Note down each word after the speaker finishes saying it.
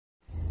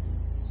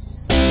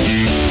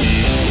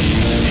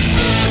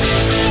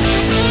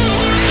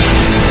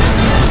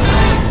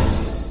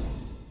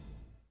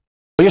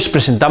Hoy os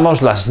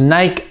presentamos las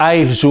Nike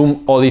Air Zoom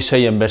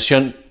Odyssey en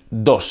versión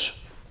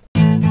 2.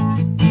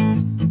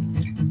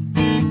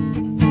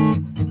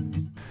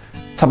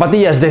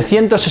 Zapatillas de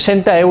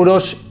 160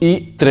 €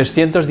 y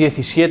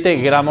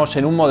 317 gramos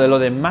en un modelo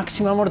de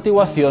máxima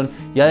amortiguación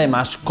y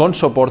además con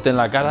soporte en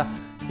la cara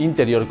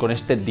interior con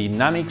este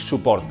Dynamic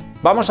Support.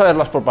 Vamos a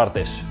verlas por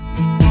partes.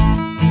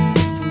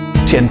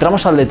 Si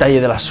entramos al detalle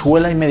de la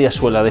suela y media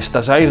suela de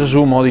estas Air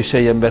Zoom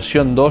Odyssey en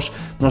versión 2,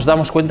 nos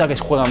damos cuenta que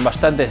juegan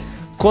bastante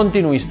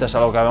continuistas a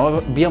lo que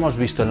habíamos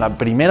visto en la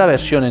primera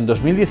versión en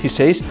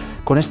 2016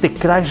 con este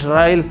crash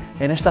rail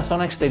en esta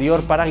zona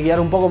exterior para guiar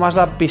un poco más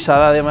la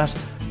pisada, además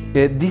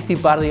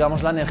disipar,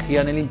 digamos, la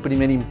energía en el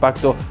primer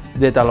impacto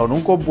de talón.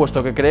 Un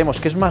compuesto que creemos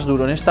que es más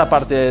duro en esta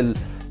parte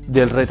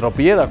del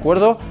retropié, ¿de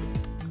acuerdo?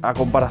 A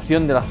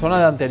comparación de la zona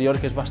de anterior,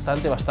 que es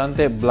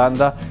bastante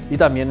blanda, y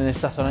también en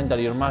esta zona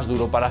interior más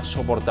duro para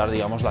soportar,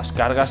 digamos, las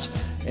cargas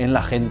en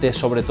la gente,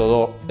 sobre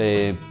todo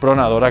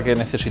pronadora, que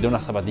necesita una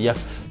zapatilla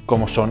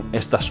como son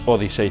estas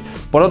Odyssey.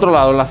 Por otro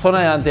lado, en la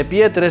zona de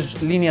antepié,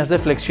 3 líneas de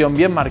flexión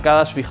bien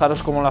marcadas.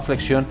 Fijaros cómo la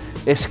flexión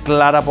es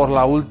clara por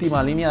la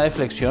última línea de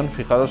flexión.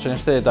 Fijaros en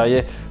este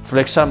detalle,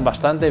 flexan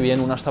bastante bien,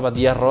 unas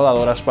zapatillas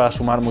rodadoras para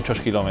sumar muchos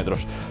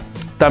kilómetros.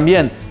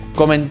 También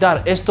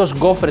comentar estos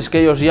gofres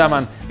que ellos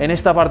llaman en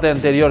esta parte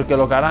anterior, que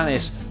lo que harán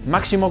es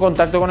máximo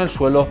contacto con el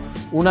suelo,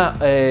 una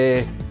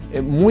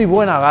muy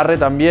buen agarre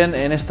también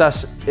en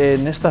estas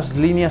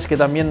líneas que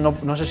también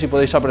no sé si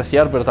podéis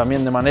apreciar, pero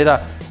también de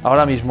manera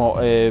ahora mismo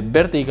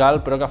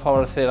vertical, pero que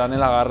favorecerán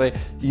el agarre,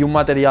 y un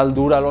material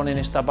duralón en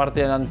esta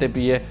parte del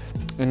antepié,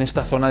 en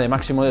esta zona de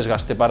máximo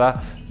desgaste, para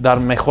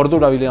dar mejor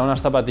durabilidad a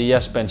unas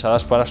zapatillas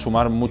pensadas para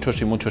sumar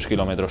muchos y muchos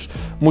kilómetros.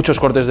 Muchos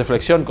cortes de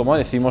flexión, como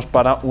decimos,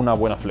 para una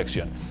buena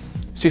flexión.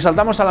 Si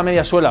saltamos a la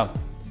media suela,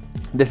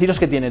 deciros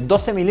que tiene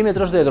 12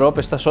 milímetros de drop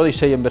estas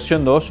Odyssey en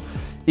versión 2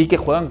 y que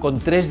juegan con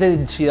 3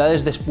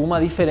 densidades de espuma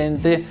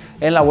diferente.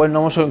 En la web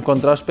no hemos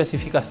encontrado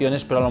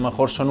especificaciones, pero a lo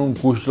mejor son un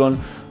cushion,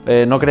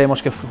 no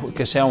creemos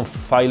que sea un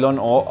phylon,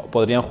 o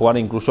podrían jugar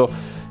incluso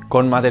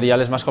con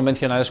materiales más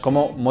convencionales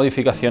como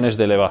modificaciones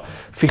de leva.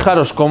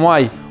 Fijaros cómo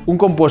hay un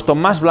compuesto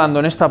más blando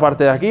en esta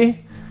parte de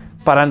aquí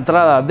para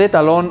entrada de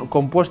talón,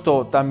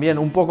 compuesto también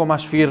un poco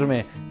más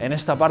firme en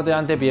esta parte de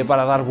antepié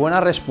para dar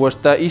buena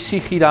respuesta, y si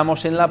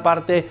giramos en la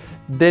parte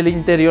del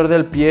interior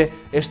del pie,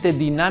 este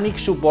Dynamic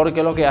Support,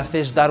 que lo que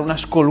hace es dar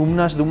unas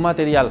columnas de un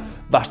material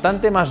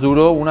bastante más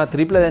duro, una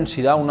triple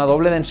densidad, una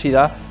doble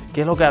densidad,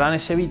 que lo que harán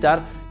es evitar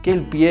que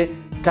el pie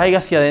caiga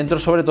hacia adentro,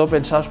 sobre todo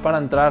pensados para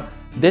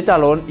entrar de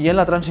talón, y en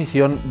la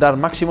transición dar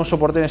máximo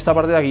soporte en esta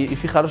parte de aquí. Y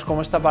fijaros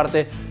cómo esta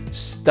parte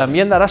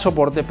también dará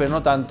soporte, pero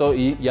no tanto,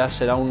 y ya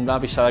será una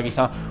pisada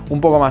quizá un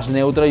poco más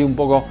neutra y un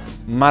poco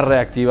más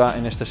reactiva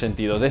en este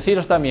sentido.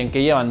 Deciros también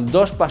que llevan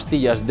 2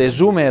 pastillas de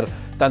zoomer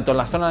tanto en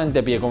la zona del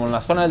antepié como en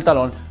la zona del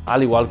talón,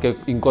 al igual que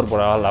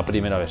incorporaba la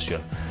primera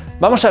versión.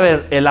 Vamos a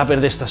ver el upper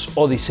de estas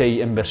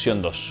Odyssey en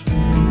versión 2.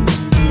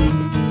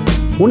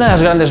 Una de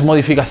las grandes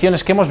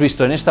modificaciones que hemos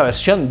visto en esta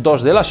versión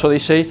 2 de las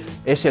Odyssey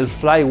es el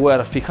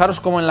flywear. Fijaros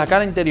cómo en la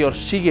cara interior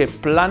sigue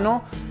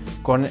plano,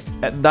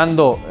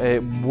 dando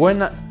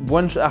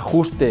buen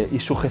ajuste y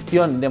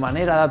sujeción de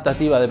manera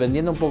adaptativa,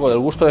 dependiendo un poco del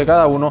gusto de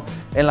cada uno.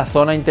 En la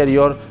zona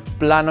interior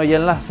plano, y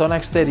en la zona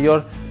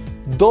exterior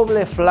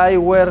doble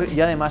flywear,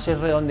 y además es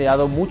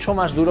redondeado, mucho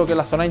más duro que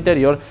la zona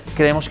interior.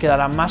 Creemos que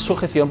dará más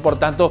sujeción, por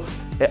tanto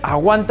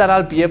aguantará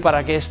el pie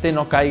para que este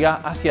no caiga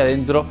hacia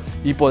adentro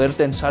y poder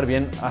tensar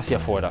bien hacia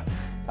afuera.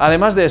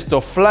 Además de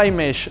esto, fly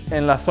mesh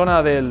en la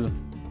zona del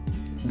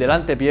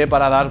antepié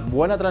para dar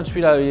buena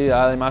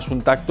transpirabilidad, además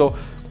un tacto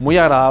muy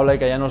agradable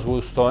que ya nos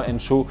gustó en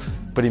su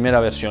primera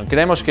versión.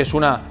 Creemos que es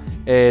una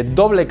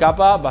doble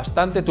capa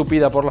bastante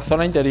tupida por la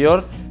zona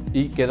interior,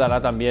 y que dará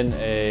también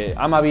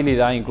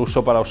amabilidad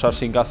incluso para usar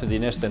sin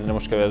calcetines.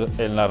 Tendremos que ver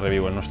en la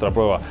review, en nuestra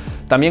prueba.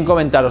 También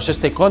comentaros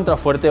este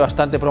contrafuerte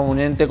bastante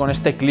prominente con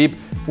este clip,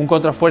 un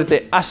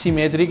contrafuerte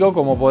asimétrico,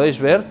 como podéis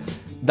ver,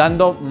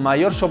 dando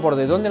mayor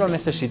soporte donde lo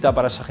necesita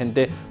para esa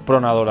gente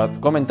pronadora.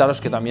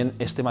 Comentaros que también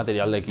este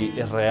material de aquí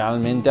es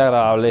realmente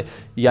agradable,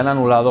 y han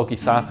anulado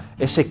quizá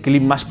ese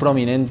clip más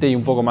prominente y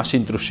un poco más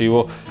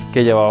intrusivo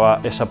que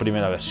llevaba esa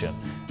primera versión.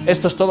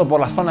 Esto es todo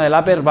por la zona del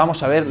upper.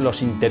 Vamos a ver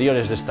los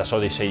interiores de estas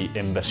Odyssey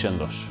en versión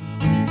 2.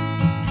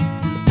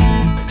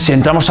 Si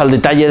entramos al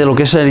detalle de lo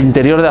que es el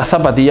interior de la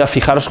zapatilla,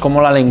 fijaros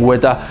cómo la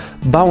lengüeta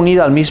va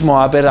unida al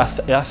mismo upper,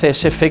 hace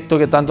ese efecto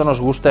que tanto nos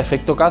gusta,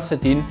 efecto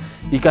calcetín,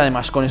 y que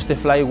además con este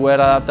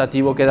flywear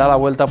adaptativo que da la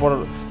vuelta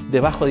por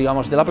debajo,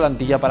 digamos, de la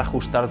plantilla para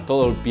ajustar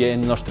todo el pie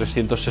en unos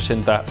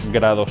 360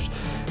 grados.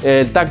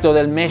 El tacto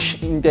del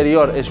mesh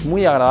interior es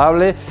muy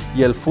agradable,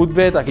 y el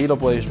footbed, aquí lo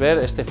podéis ver,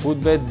 este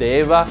footbed de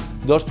EVA,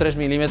 2-3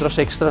 milímetros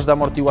extras de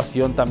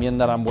amortiguación también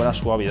darán buena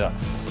suavidad.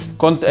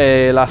 Con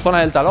la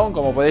zona del talón,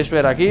 como podéis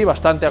ver aquí,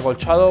 bastante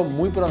acolchado,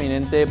 muy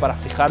prominente para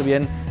fijar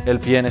bien el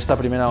pie en esta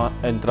primera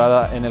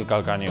entrada en el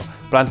calcáneo.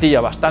 Plantilla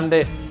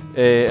bastante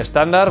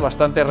estándar,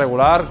 bastante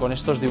regular, con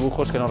estos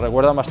dibujos que nos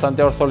recuerdan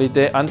bastante a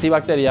orzolite,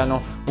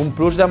 antibacteriano, un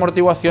plus de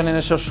amortiguación en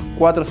esos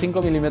 4 o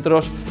 5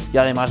 milímetros y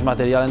además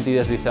material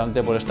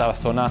antideslizante por esta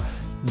zona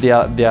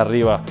de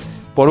arriba.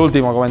 Por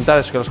último,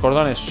 comentar que los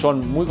cordones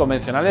son muy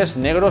convencionales,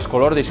 negros,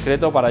 color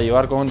discreto para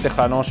llevar con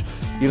tejanos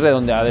y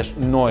redondeados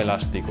no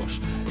elásticos.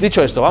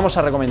 Dicho esto, vamos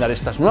a recomendar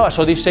estas nuevas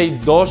Odyssey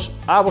 2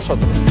 a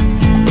vosotros.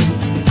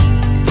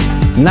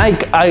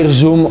 Nike Air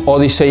Zoom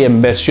Odyssey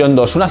en versión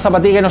 2, una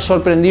zapatilla que nos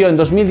sorprendió en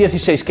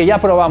 2016, que ya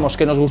probamos,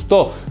 que nos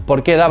gustó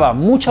porque daba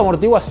mucha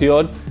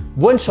amortiguación,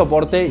 buen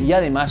soporte y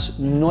además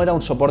no era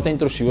un soporte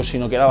intrusivo,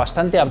 sino que era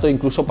bastante apto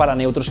incluso para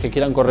neutros que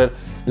quieran correr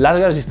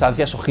largas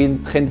distancias o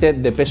gente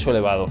de peso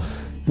elevado.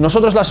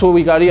 Nosotros las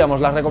ubicaríamos,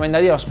 las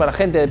recomendaríamos para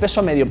gente de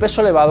peso medio, peso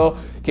elevado,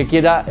 que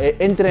quiera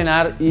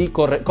entrenar y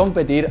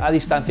competir a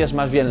distancias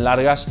más bien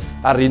largas,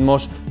 a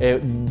ritmos,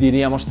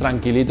 diríamos,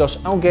 tranquilitos,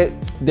 aunque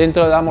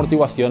dentro de la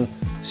amortiguación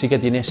sí que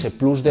tiene ese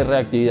plus de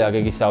reactividad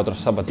que quizá otras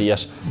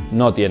zapatillas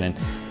no tienen.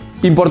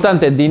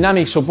 Importante,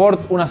 Dynamic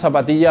Support, una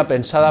zapatilla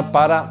pensada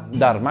para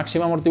dar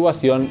máxima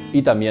amortiguación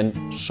y también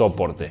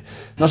soporte.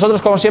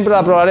 Nosotros, como siempre,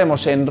 la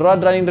probaremos en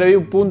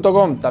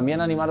roadrunningreview.com.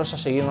 También animaros a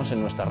seguirnos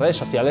en nuestras redes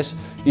sociales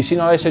y si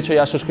no lo habéis hecho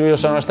ya,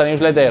 suscribiros a nuestra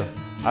newsletter.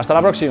 ¡Hasta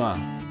la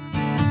próxima!